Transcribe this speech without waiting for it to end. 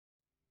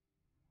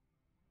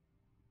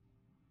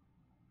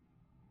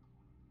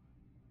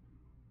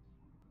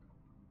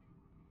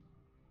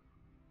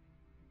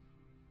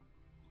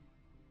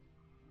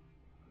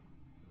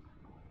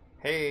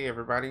Hey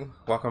everybody,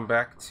 welcome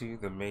back to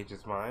the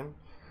Mage's Mind.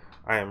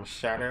 I am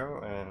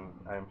Shadow and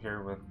I'm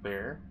here with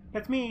Bear.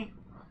 That's me.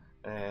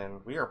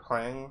 And we are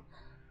playing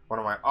one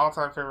of my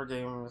all-time favorite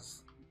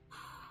games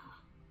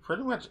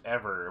pretty much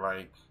ever.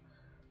 Like,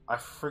 I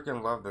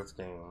freaking love this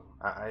game.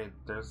 I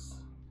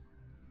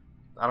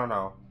don't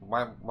know,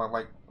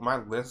 my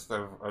list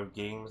of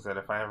games that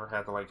if I ever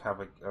had to like have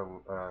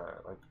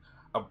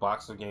a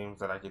box of games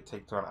that I could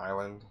take to an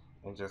island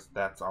and just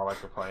that's all I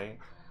could play.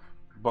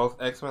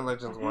 Both X-Men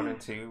Legends 1 and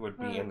 2 would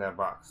be in that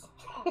box.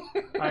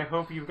 I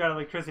hope you've got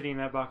electricity in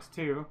that box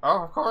too.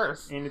 Oh, of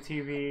course. And a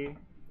TV.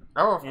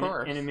 Oh, of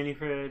course. And a mini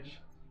fridge.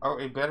 Oh,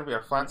 it better be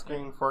a flat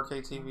screen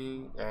 4K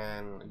TV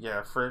and, yeah,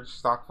 a fridge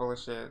stocked full of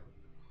shit.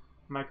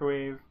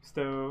 Microwave,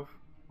 stove.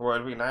 Well,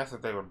 it'd be nice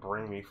if they would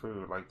bring me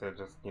food. Like, they'd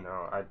just,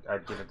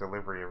 I'd get a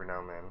delivery every now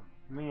and then.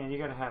 Man, you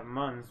gotta have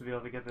muns to be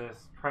able to get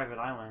this private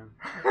island.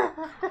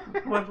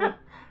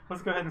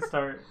 Let's go ahead and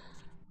start.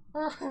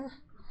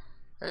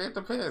 It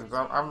depends.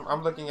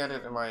 I'm looking at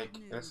it in like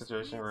a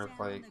situation where it's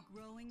like,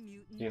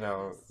 you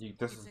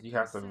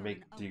have to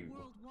make do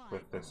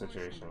with this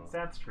situation.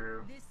 That's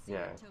true.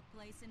 Yeah,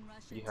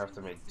 you have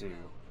to make do.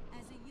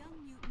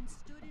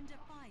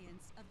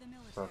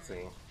 So let's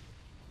see.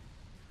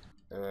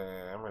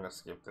 I'm gonna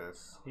skip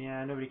this.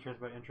 Yeah, nobody cares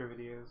about intro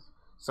videos.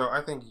 So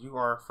I think you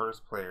are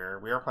first player.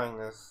 We are playing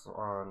this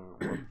on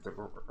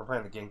we're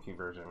playing the GameCube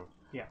version.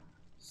 Yeah.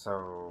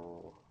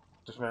 So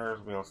just remember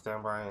to be on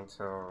standby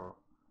until.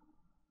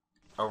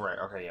 Oh right,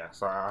 okay, yeah.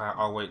 So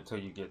I'll wait till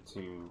you get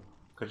to,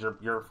 cause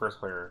you're first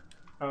player.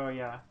 Oh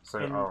yeah. So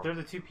and there's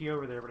a 2P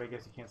over there, but I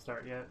guess you can't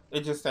start yet.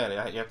 It just said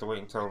you have to wait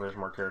until there's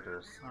more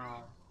characters.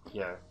 Oh.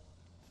 Yeah.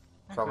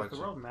 So the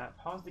world map.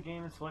 Pause the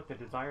game and select the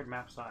desired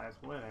map size.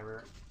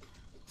 Whatever.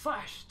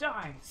 Slash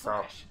die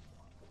slash.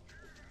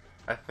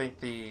 So, I think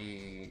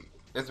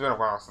it's been a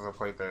while since I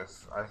played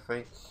this.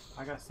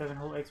 I got 7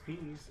 whole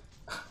XPs.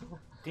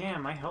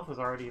 Damn, my health is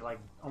already like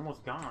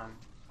almost gone.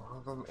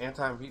 Well, those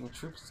anti-mutant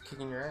troops is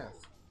kicking your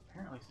ass.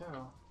 Apparently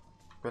so.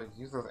 Better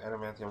use those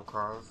adamantium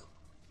claws.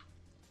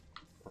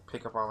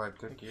 Pick up all that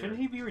good gear. Shouldn't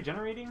he be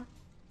regenerating?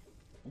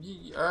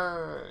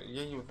 Yeah,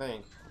 you would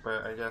think,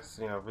 but I guess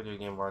video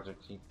game logic.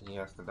 He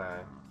has to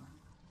die.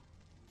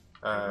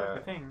 Like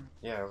the thing.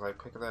 Yeah, I was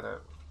like, pick that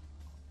up.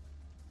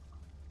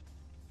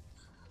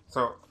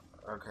 So,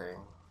 okay.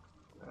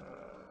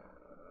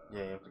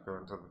 Yeah, you have to go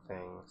into the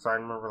thing. So I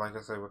remember, like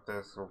I said, with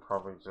this, we'll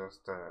probably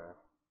just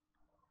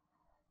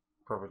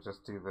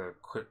do the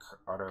quick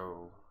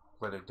auto,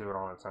 let it do it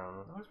on its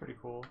own. That was pretty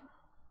cool.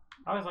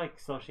 I was like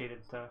cel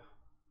shaded stuff.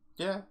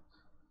 Yeah.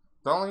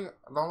 The only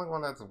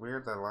one that's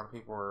weird that a lot of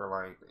people are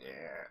like,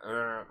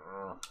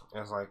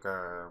 yeah, is like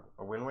a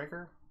Wind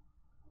Waker.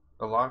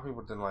 A lot of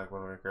people didn't like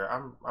Wind Waker.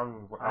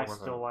 I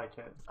still like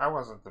it. I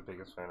wasn't the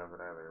biggest fan of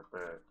it either,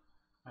 but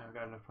I haven't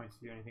got enough points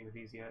to do anything with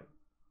these yet.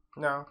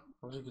 No,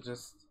 you could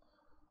just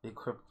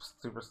equip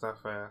stupid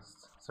stuff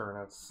fast, so we're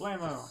not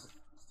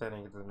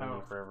standing at the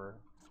menu forever.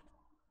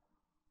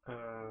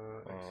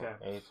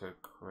 Accept. A to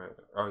quit.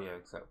 Oh yeah,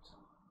 accept.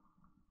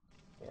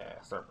 Yeah,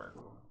 start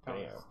button.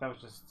 That was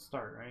just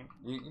start, right?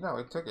 You know,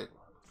 it took it.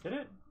 Did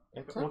it?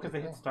 Well, because they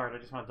hit start, I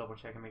just want to double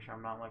check and make sure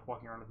I'm not like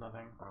walking around with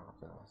nothing. Oh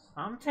goodness.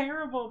 I'm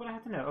terrible, but I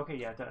have to know. Okay,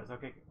 yeah, it does.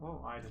 Okay.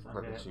 Oh, I just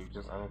undid it. Look at you,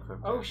 just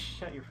unequipped. Oh,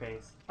 shut your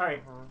face. All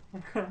right.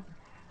 We're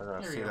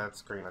gonna see that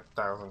screen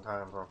 1,000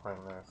 times while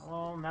playing this.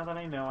 Well, now that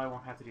I know, I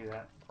won't have to do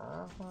that.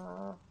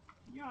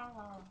 Yeah.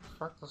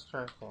 Fuck those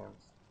trash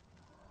cans.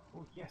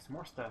 Oh yes,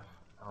 more stuff.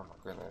 Oh my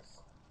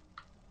goodness.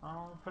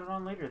 I'll put it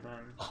on later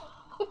then.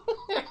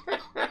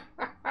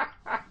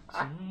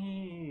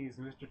 Jeez,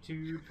 Mr.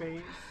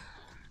 Two-Face.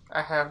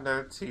 I have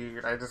no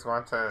tear. I just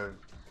want to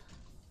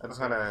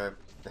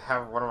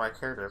have one of my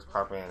characters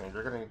pop in, and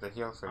you're gonna need to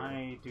heal soon.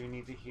 I do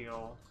need to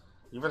heal.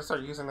 You better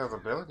start using those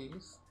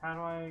abilities. How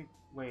do I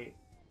wait?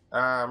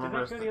 Did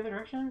that go the other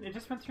direction? It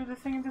just went through this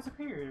thing and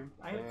disappeared.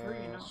 I had 3,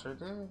 you know. Sure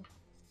did.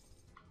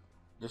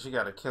 Just you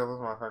gotta kill those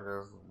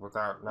motherfuckers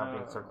without not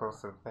being so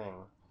close to the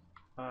thing.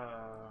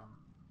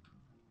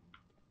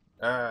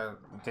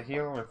 To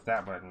heal, it's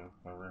that button.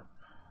 Over.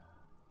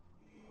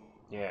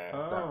 Yeah.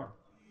 Oh.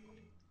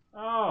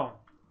 Oh.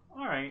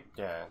 Alright.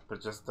 Yeah,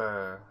 but just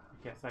I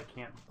guess I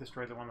can't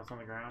destroy the one that's on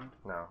the ground.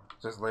 No.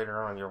 Just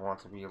later on, you'll want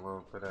to be a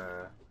little bit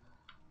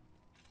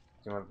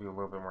you want to be a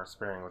little bit more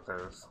sparing with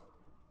those.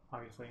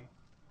 Obviously.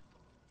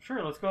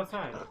 Sure, let's go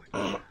outside.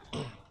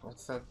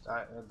 It's that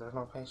there's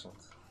no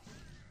patience.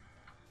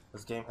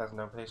 This game has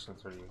no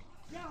patience for you.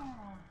 Yeah.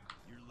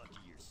 You're lucky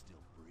you're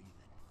still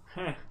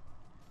breathing.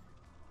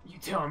 You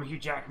tell him, Hugh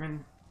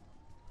Jackman.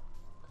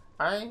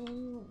 I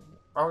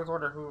always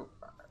wonder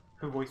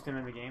who voiced him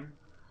in the game.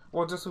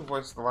 Well, just who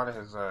voiced a lot of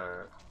his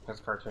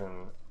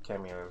cartoon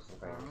cameos and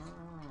things.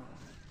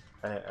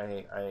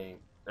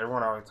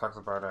 Everyone always talks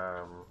about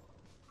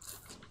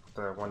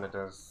the one that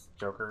does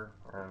Joker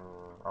and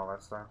all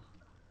that stuff.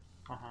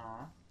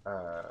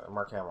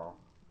 Mark Hamill.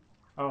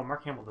 Oh,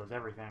 Mark Hamill does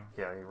everything.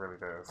 Yeah, he really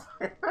does.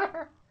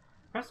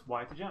 Press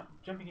Y to jump.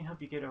 Jumping can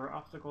help you get over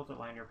obstacles that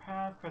line your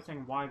path.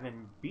 Pressing Y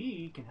then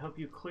B can help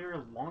you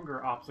clear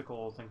longer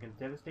obstacles and can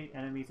devastate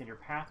enemies in your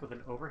path with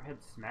an overhead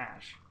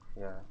smash.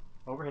 Yeah.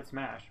 Overhead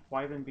smash.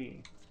 Y then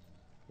B.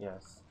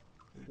 Yes.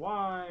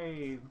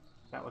 Y.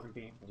 That wasn't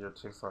B. You're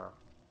too slow.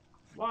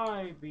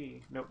 Y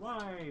B. No,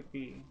 Y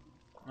B.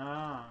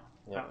 Ah.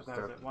 Yep,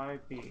 that was it. Y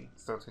B.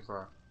 Still too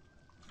slow.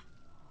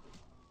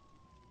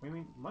 What do you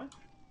mean? What?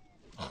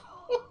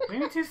 What do you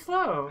mean too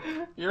slow?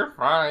 You're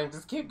fine.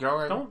 Just keep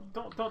going.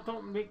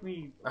 Don't make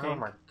me think. Oh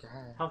my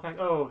god. Health pack.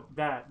 Oh,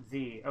 that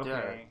Z.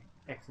 Okay.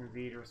 Yeah. X and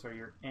Z to restore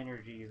your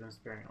energies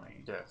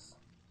unsparingly. Yes.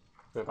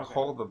 You have to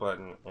hold the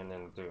button and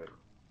then do it.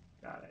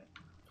 Got it.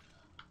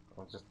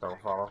 And just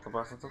don't fall off the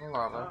bus into the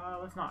lava.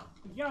 Let's not.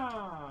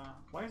 Yeah.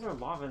 Why is there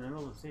lava in the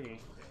middle of the city?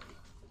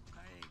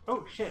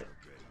 Oh shit.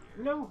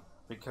 No.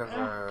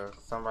 Because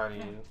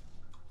somebody.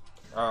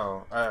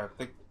 Oh, I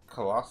think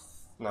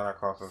Colossus. No, not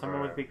Colossus.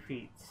 Someone with big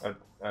feet.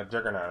 A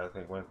Juggernaut, I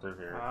think, went through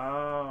here.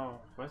 Oh,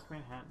 West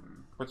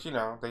Manhattan. But you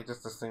know, they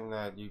just assume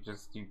that you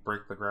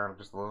break the ground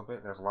just a little bit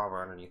and there's lava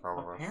underneath all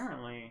of us.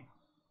 Apparently.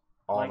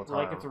 All the time.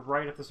 Like it's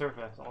right at the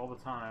surface all the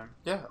time.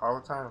 Yeah, all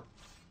the time.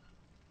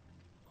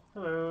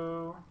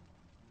 Hello.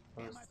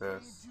 Who's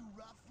this?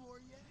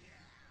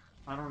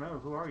 I don't know.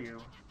 Who are you?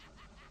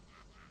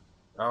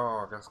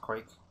 Oh, I guess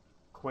Quake.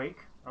 Quake?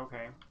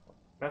 Okay.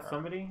 That's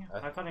somebody?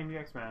 I thought I knew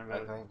X-Men,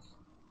 but... I think.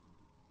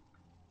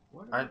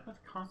 What is it with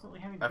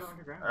constantly having to go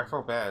underground? I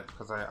feel bad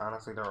because I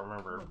honestly don't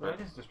remember. Oh, but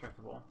that is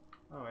destructible.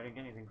 Oh, I didn't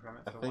get anything from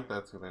it. So I think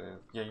that's who that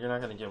is. Yeah, you're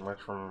not going to get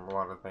much from a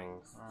lot of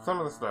things. Some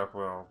of the stuff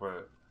will,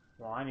 but...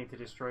 Well, I need to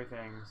destroy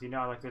things. You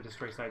know I like to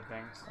destroy side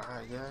things.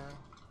 Yeah.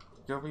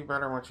 You'll be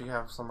better once you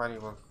have somebody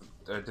with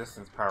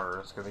distance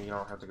powers, because then you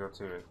don't have to go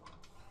to it.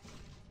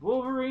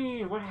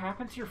 Wolverine! What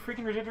happened to your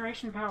freaking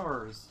regeneration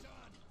powers?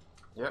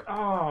 Yep.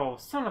 Oh,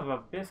 son of a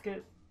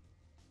biscuit.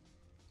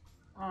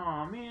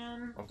 Oh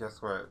man. And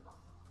guess what?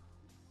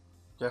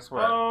 Guess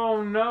what?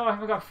 Oh no, I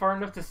haven't got far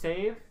enough to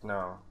save?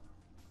 No.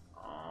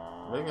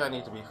 Oh. Maybe I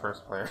need to be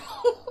first player.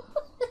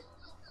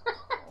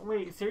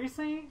 Wait,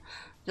 seriously?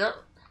 Yep.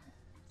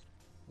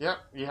 Yep,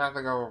 you have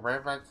to go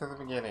right back to the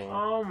beginning.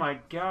 Oh my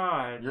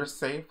god. Your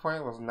save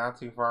point was not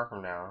too far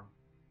from now.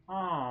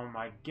 Oh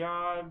my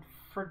god.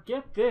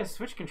 Forget this.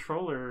 Switch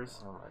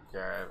controllers. Oh my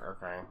god.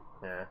 Okay.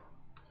 Here.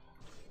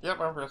 Yep,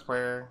 I'm first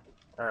player.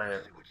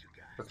 Alright.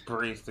 Let's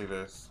breeze through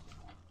this.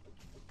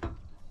 What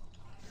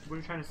are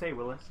you trying to say,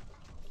 Willis?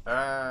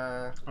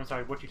 I'm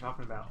sorry, what you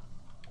talking about?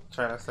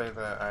 Trying to say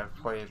that I've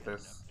played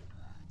this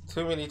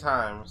too many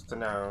times to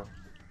know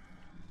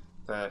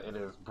that it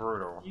is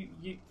brutal.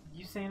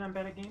 You saying I'm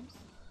bad at games?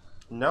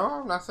 No,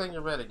 I'm not saying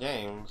you're bad at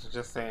games.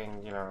 Just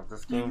saying, you know,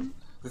 this game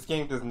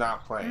does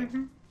not play.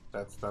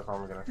 That's all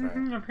I'm gonna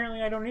say.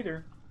 Apparently I don't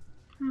either.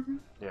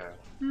 Yeah.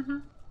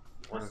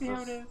 What is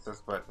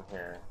this button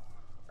here?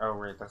 Oh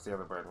wait, that's the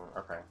other button.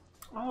 Okay.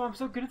 Oh, I'm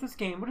so good at this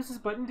game. What does this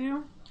button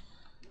do?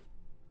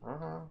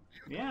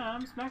 Yeah,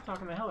 I'm smack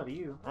talking the hell out of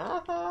you.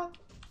 That's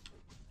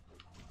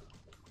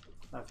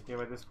okay.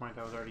 By this point,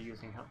 I was already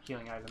using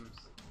healing items.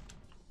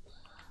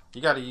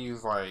 You gotta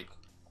use like,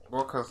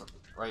 well, cause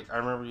like I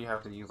remember you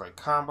have to use like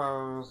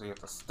combos. You have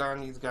to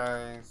stun these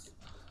guys.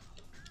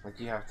 Like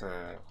you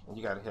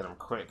gotta hit them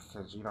quick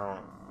because you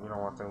don't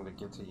want them to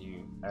get to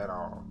you at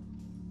all.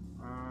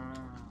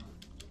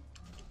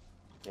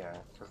 Yeah,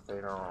 because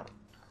they don't.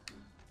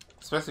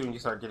 Especially when you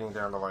start getting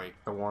down to like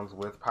the ones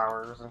with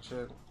powers and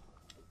shit.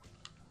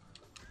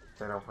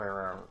 They don't play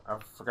around.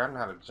 I've forgotten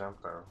how to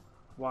jump though.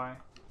 Why?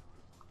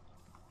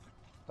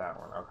 That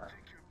one, okay.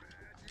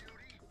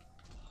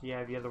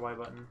 Yeah, the other Y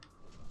button.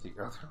 The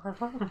other Y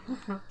button?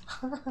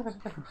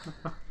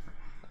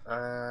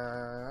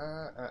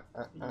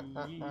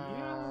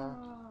 Yeah.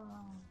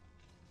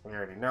 We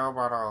already know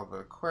about all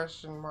the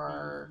question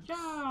marks.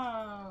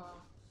 Yeah.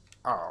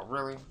 Oh,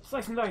 really?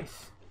 Slice and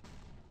dice.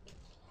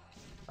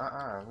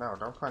 No,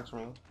 don't punch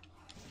me.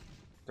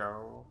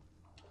 Go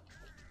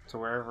to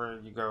wherever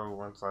you go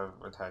once I've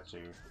attacked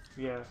you.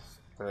 Yes.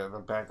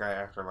 The bad guy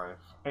afterlife.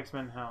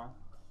 X-Men Hell.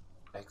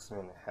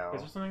 X-Men Hell.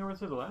 Is there something over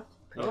to the left?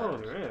 Yeah. Oh,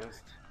 there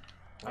is.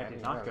 I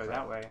did not go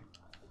that way.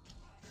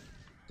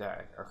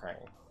 Die. Okay.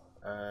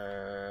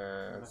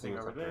 Let's see Nothing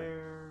what's over up there.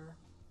 there.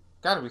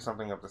 Gotta be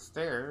something up the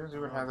stairs.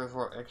 You would have this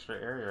little extra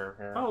area over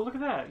here. Oh, look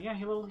at that. Yeah,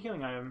 little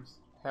healing items.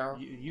 Hell.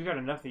 You got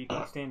enough that you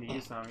can stand to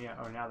use some. Yeah.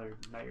 Oh, now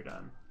you're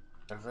done.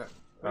 Is it?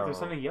 Wait, there's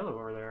something yellow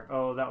over there.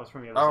 Oh, that was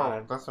from the other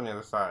side. Oh, that's from the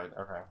other side.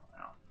 Okay.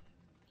 Oh.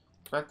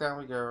 Back down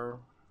we go.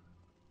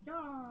 Yeah.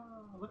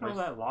 Look at all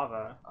that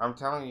lava. I'm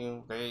telling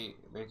you, they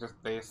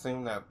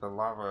assume that the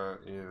lava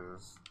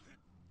is.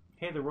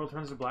 Hey, the world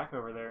turns to black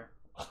over there.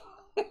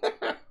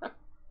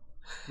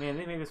 Man,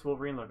 they made this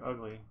Wolverine look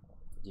ugly.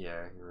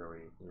 Yeah, he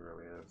really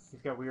is.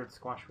 He's got weird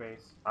squash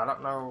face. I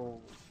don't know.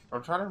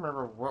 I'm trying to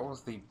remember what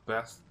was the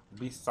best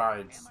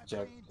besides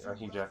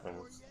Hugh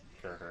Jackman's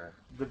character.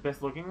 The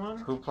best looking one?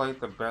 Who played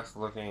the best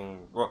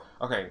looking? Well,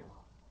 okay.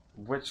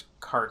 which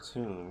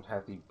cartoon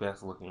had the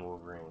best looking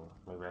Wolverine?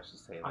 Maybe I should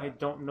say that. I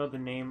don't know the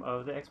name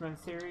of the X-Men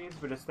series,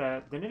 but it's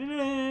that. Oh,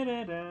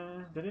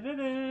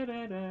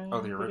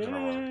 the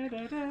original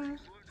one.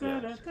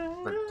 Yeah.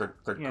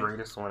 The Yeah.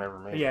 greatest one ever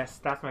made. Yes,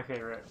 that's my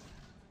favorite.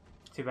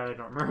 Too bad I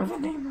don't remember the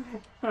name of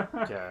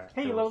it. Yeah.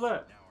 Hey, level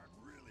up.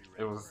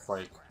 It was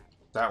like,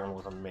 that one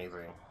was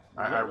amazing.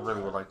 I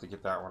really would like to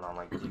get that one on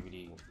like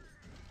DVD.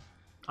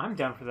 I'm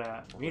down for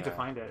that. We need to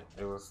find it.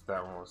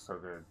 That one was so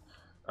good.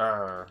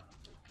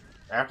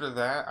 After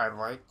that, I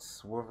liked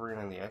Wolverine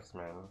and the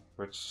X-Men,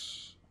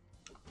 which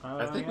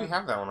I think we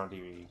have that one on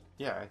DVD.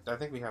 Yeah, I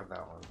think we have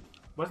that one.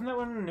 Wasn't that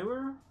one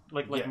newer?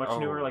 Like Yeah, much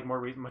newer, like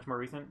much more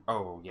recent?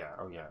 Oh yeah,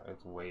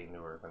 it's way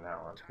newer than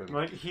that one.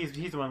 Well, he's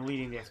the one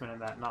leading the X-Men in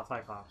that, not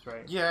Cyclops,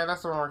 right? Yeah,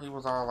 that's the one where he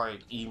was all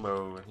like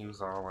emo and he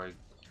was all like,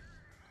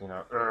 you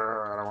know,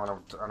 I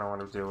don't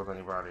want to deal with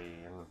anybody.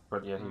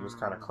 But yeah, he was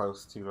kind of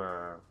close to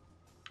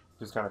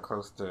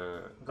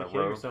Like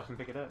heal yourself and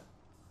pick it up.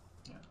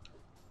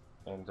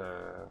 Yeah. And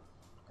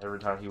every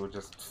time he would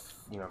just,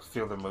 you know,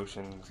 feel the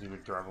motions, he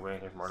would drive away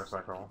in his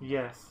motorcycle.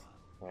 Yes.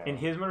 Yeah. In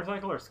his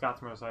motorcycle or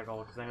Scott's motorcycle?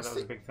 Because I know that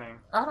was a big thing.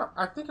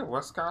 I think it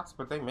was Scott's,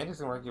 but they made it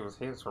seem like it was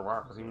his for a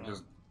while because he would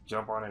just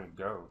jump on it and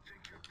go.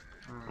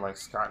 Like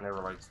Scott never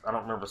I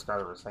don't remember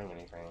Scott ever saying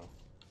anything,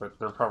 but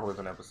there probably was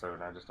an episode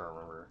and I just don't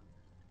remember.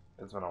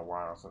 It's been a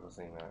while since I've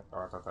seen that.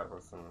 Oh, I thought that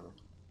was some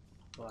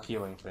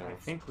healing things. I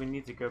think we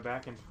need to go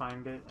back and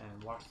find it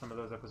and watch some of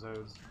those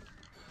episodes.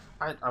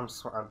 I'm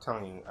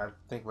telling you, I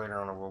think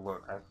later on we'll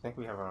look. I think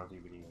we have it on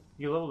DVD.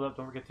 You leveled up.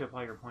 Don't forget to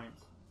apply your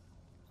points.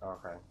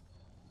 Okay.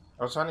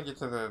 I was trying to get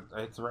to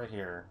it's right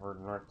here. We're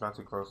not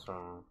too close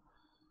from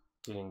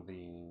getting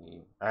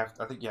the... I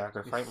think you have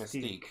to fight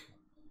Mystique.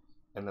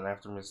 And then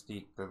after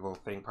Mystique, the little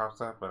thing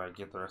pops up, but I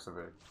get the rest of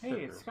the...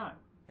 Hey, it's Scott.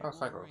 Oh,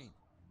 Cycles.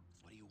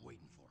 What are you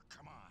waiting for?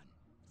 Come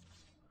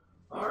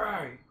on.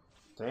 Alright.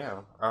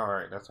 Damn.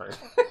 Alright, that's right.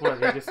 What,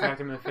 they just smacked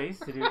him in the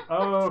face?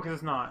 Oh, because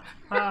it's not.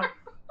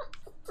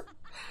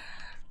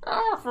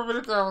 For a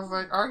minute there, I was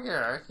like, oh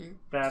yeah, he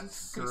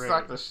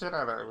sucked the shit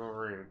out of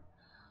Wolverine.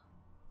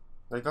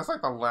 Like, that's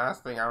like the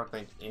last thing I would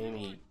think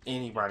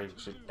anybody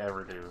should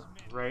ever do.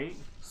 Right?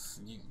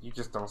 You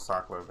just don't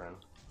sock Logan.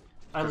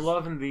 I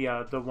love in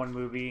the one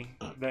movie,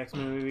 the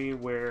X-Men movie,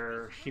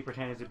 where she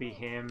pretended to be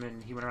him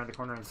and he went around the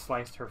corner and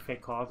sliced her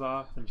fake claws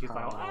off, and she's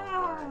like,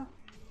 ah!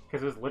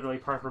 Because it was literally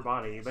part of her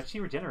body. But she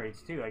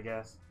regenerates too, I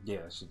guess.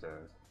 Yeah, she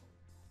does.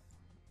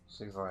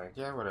 She's like,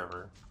 yeah,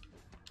 whatever.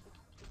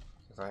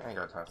 She's like, I ain't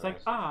got time for this.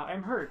 It's like,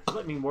 I'm hurt.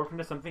 Let me morph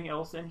into something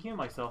else and heal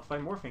myself by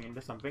morphing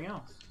into something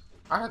else.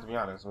 I have to be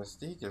honest,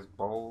 Mystique is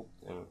bold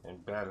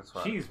and bad as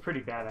fuck. She's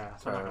pretty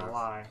badass, I'm not gonna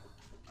lie.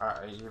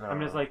 I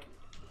mean, it's like,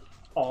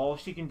 all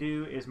she can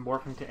do is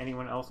morph into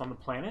anyone else on the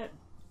planet.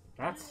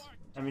 I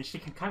mean, she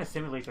can kind of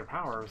simulate their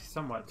powers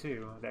somewhat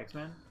too, the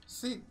X-Men.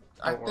 See,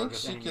 I think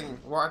she can,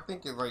 well, I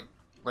think it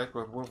like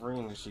with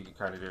Wolverine, she can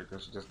kind of do it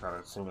because she just kind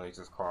of simulates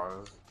his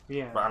claws.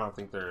 Yeah. But I don't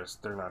think they're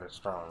not as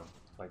strong.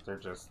 Like, they're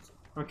just...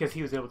 Because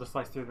he was able to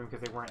slice through them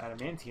because they weren't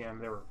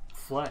adamantium, they were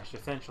flesh,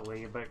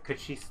 essentially. But could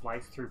she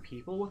slice through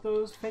people with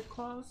those fake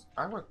claws?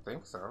 I would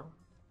think so.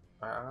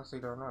 I honestly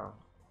don't know.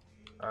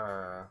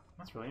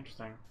 That's really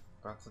interesting.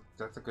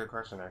 That's a good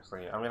question,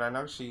 actually. I mean, I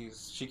know she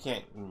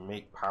can't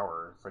make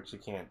powers. Like, she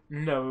can't...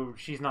 No,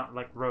 she's not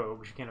like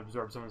Rogue. She can't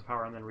absorb someone's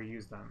power and then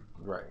reuse them.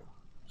 Right.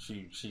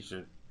 She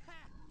should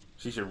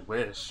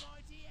wish.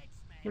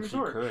 If she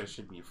could,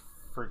 she'd be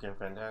freaking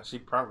fantastic.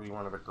 She'd probably be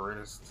one of the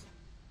greatest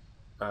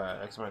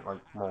X-Men, like,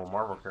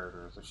 Marvel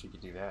characters if she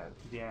could do that.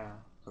 Yeah.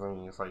 Because, I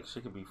mean, it's like,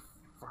 she could be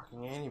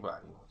fucking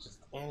anybody.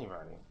 Just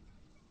anybody.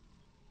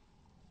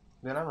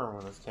 Then I remember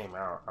when this came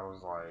out, I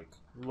was like...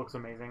 It looks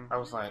amazing. I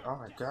was like, oh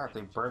my god,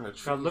 they burned the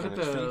trees. God, look at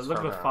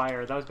the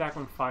fire. That was back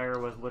when fire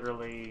was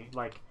literally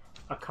like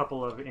a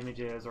couple of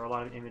images or a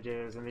lot of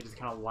images, and they just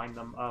kind of lined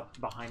them up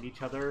behind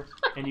each other,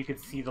 and you could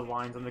see the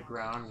lines on the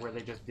ground where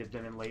they just did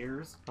them in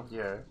layers.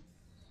 Yeah.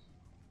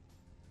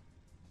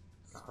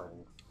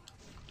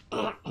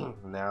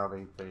 Now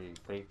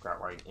they've got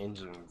like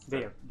engines.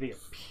 They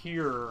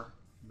appear.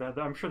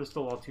 I'm sure they're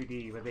still all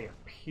 2D, but they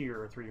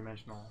appear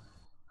 3-dimensional.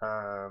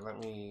 Let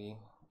me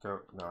go.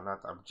 No,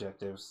 not the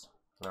objectives.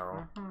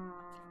 No.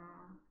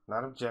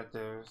 Not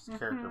objectives.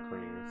 Character,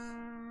 please.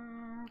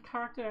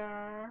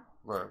 Character.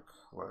 Look.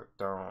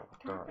 Don't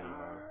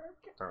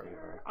even.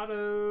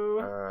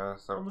 Auto.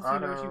 So let's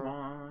auto. see what you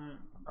want.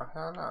 Oh,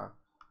 hell no.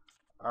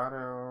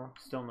 Auto.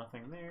 Still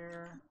nothing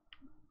there.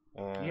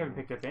 And you haven't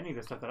picked up any of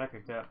the stuff that I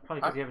picked up.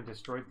 Probably because you haven't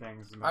destroyed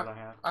things as much as I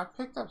have. I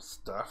picked up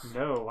stuff.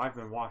 No, I've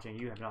been watching.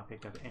 You have not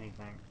picked up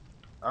anything.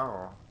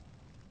 Oh.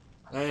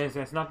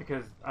 It's not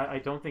because... I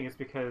don't think it's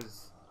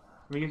because...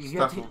 I mean,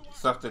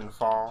 stuff didn't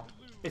fall.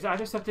 It's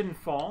either stuff didn't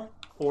fall,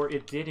 or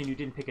it did and you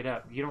didn't pick it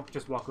up. You don't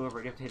just walk over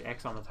it. You have to hit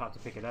X on the top to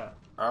pick it up.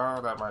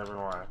 Oh, that might have been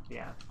why.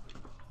 Yeah.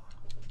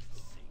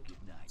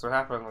 So what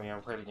happens when you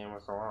haven't played a game for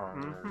so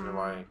long? You're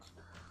like,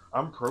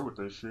 I'm pro with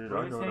this shit.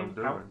 I know what I'm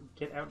doing.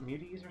 Get out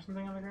muties or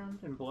something on the ground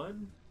in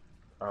blood?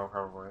 Oh,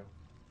 probably.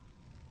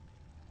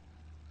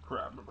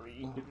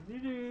 Probably.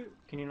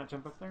 Can you not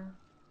jump up there?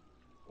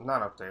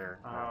 Not up there.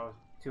 Oh, No.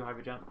 too high of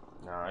a jump.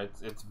 No,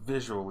 it's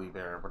visually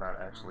there, but not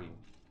actually,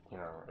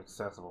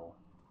 accessible.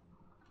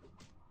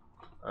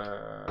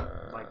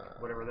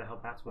 Like whatever the hell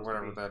that's supposed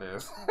whatever to be. that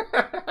is.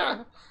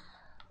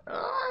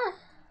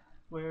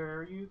 Where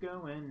are you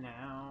going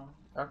now?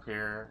 Up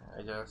here,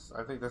 I guess.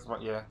 I think this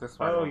might. Yeah, this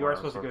might. Oh, you are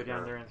supposed to go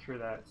down there and through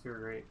that sewer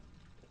grate.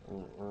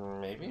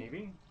 Maybe.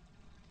 Maybe.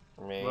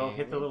 Maybe. Well,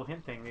 hit the little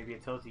hint thing. Maybe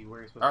it tells you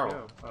where you're supposed to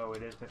go. Oh,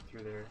 it is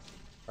through there.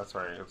 That's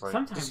right. It's like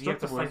sometimes you have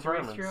to slice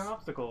destructible erase your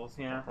obstacles.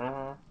 Yeah.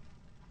 Mm-hmm.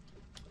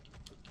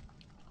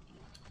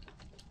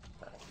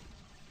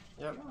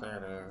 Yep, there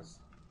it is.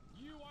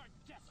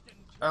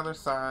 Other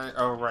side.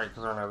 Oh, right,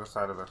 because we're on the other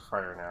side of the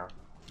fire now.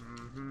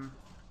 Mm-hmm.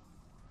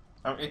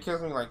 It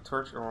kills me like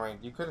torture.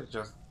 Like, you could have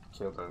just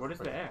killed us. What is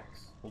like, the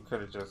X? You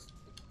could have just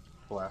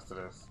blasted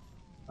us.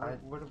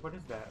 What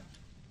is that?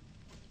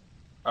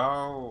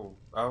 Oh,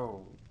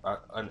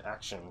 an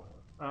action.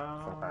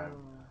 Oh. Sometime.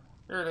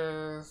 Here it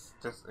is.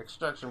 Just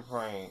extraction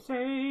point.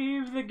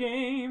 Save the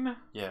game.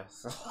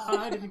 Yes.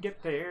 I didn't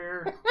get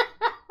there,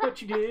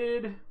 but you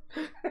did.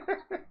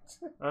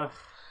 Ugh.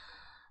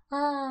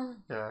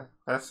 Yeah,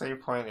 that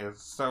save point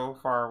is so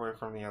far away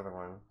from the other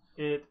one.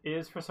 It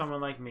is for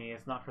someone like me.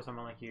 It's not for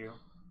someone like you.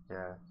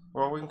 Yeah.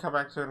 Well, we can come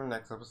back to it in the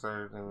next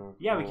episode, and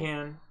yeah, we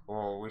can.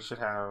 Well, we should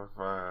have.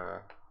 I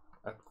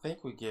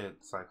think we get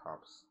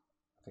Cyclops.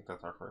 I think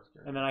that's our first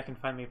character. And then I can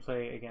finally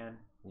play again.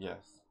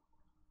 Yes.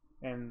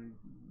 And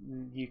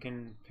you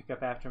can pick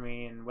up after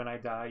me, and when I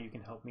die, you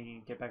can help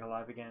me get back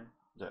alive again.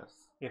 Yes.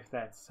 If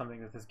that's something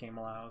that this game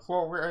allows.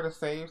 Well, we're at a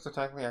save, so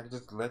technically I could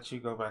just let you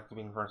go back to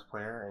being first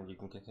player, and you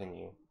can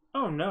continue.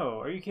 Oh, no.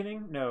 Are you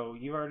kidding? No,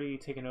 you've already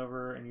taken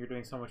over, and you're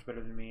doing so much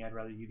better than me. I'd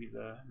rather you be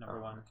the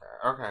number one.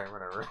 Okay,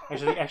 whatever.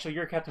 Actually,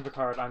 you're Captain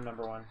Picard. I'm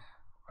number one.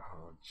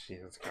 Oh,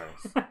 Jesus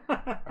Christ.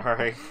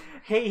 Alright.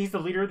 Hey, he's the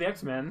leader of the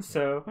X-Men,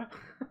 so...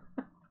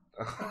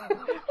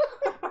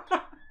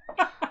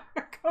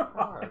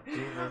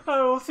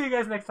 Oh, we'll see you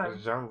guys next time.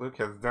 Jean-Luc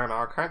has done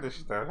all kinds of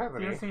stuff,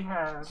 hasn't he? Yes, he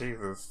has.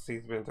 Jesus,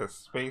 he's been to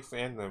space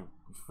and the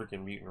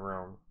freaking mutant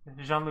realm.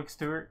 Jean-Luc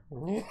Stewart.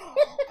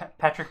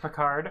 Patrick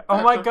Picard.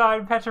 Oh my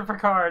god, Patrick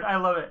Picard. I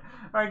love it.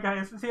 Alright,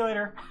 guys. See you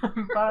later.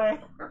 Bye.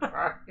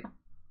 Bye.